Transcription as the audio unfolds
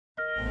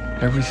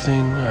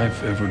Everything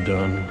I've ever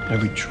done,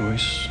 every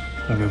choice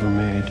I've ever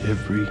made,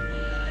 every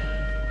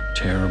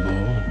terrible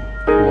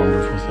and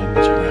wonderful thing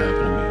that's ever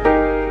happened to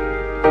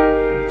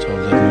me, it's all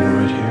led me to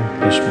right here,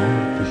 this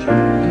moment with you.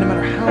 And no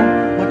matter how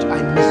much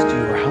I missed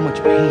you or how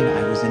much pain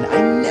I was in,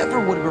 I never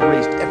would have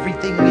erased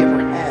everything we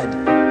ever had.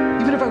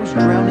 Even if I was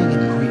drowning in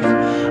grief,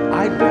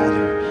 I'd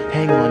rather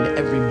hang on to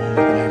every moment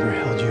that I ever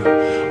held you,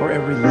 or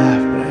every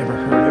laugh that I ever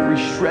heard, every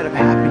shred of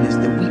happiness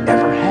that we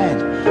ever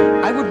had.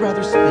 I would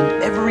rather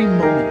spend every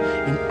moment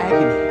in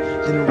agony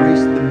than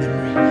erase the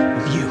memory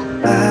of you.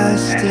 I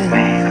still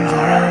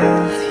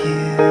love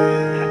you.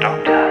 So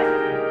don't die.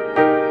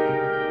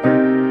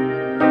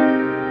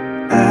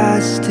 I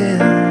still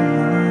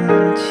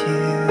want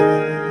you.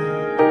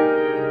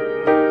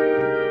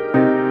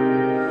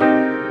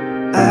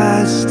 I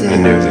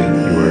knew that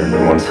you were the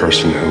one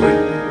person who would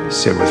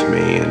sit with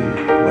me and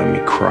let me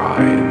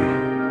cry, and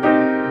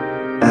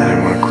I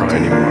didn't want to cry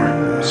anymore,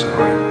 so I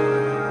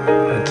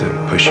had to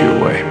push you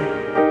away.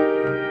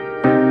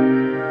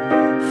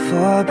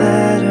 For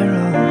better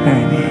or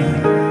Marry me, Amy.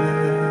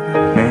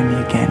 Marry me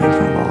again in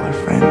front of all our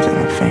friends and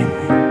our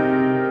family.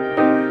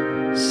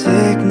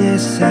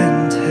 sickness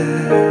and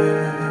death.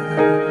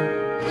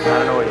 I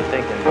don't know what you're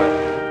thinking, but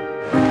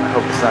I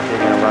hope it's not that you're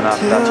gonna run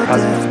off without your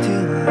husband.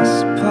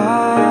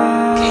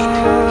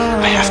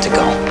 I have to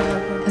go.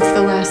 That's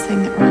the last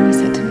thing that Ronnie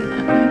said to me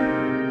that night.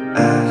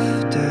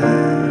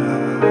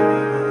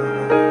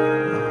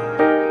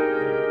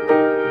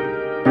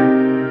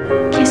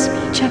 Kiss me,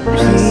 Chuck.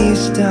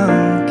 Please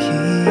don't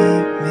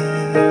keep me.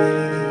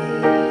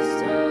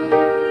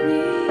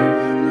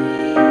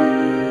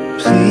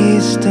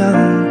 Please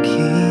don't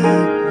keep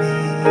me.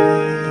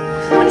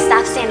 I want to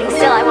stop standing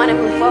still. I want to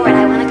move forward.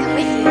 I want to come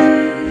with you.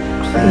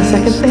 And the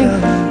second thing,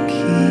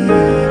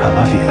 I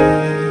love you.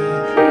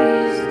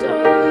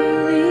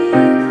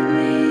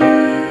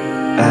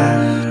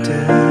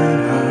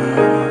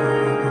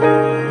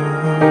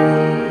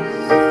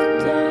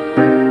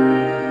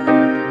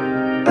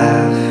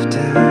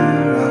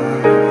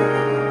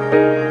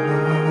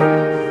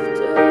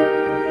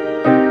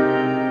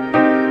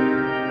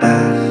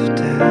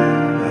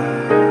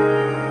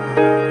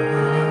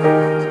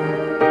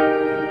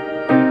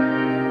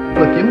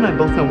 Look, you and I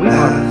both know we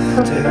are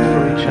perfect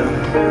for each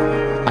other.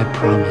 I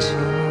promise you,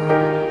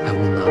 I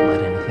will not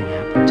let anything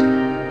happen to you.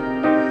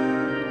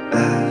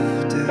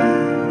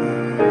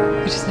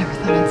 I just never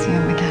thought I'd see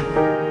him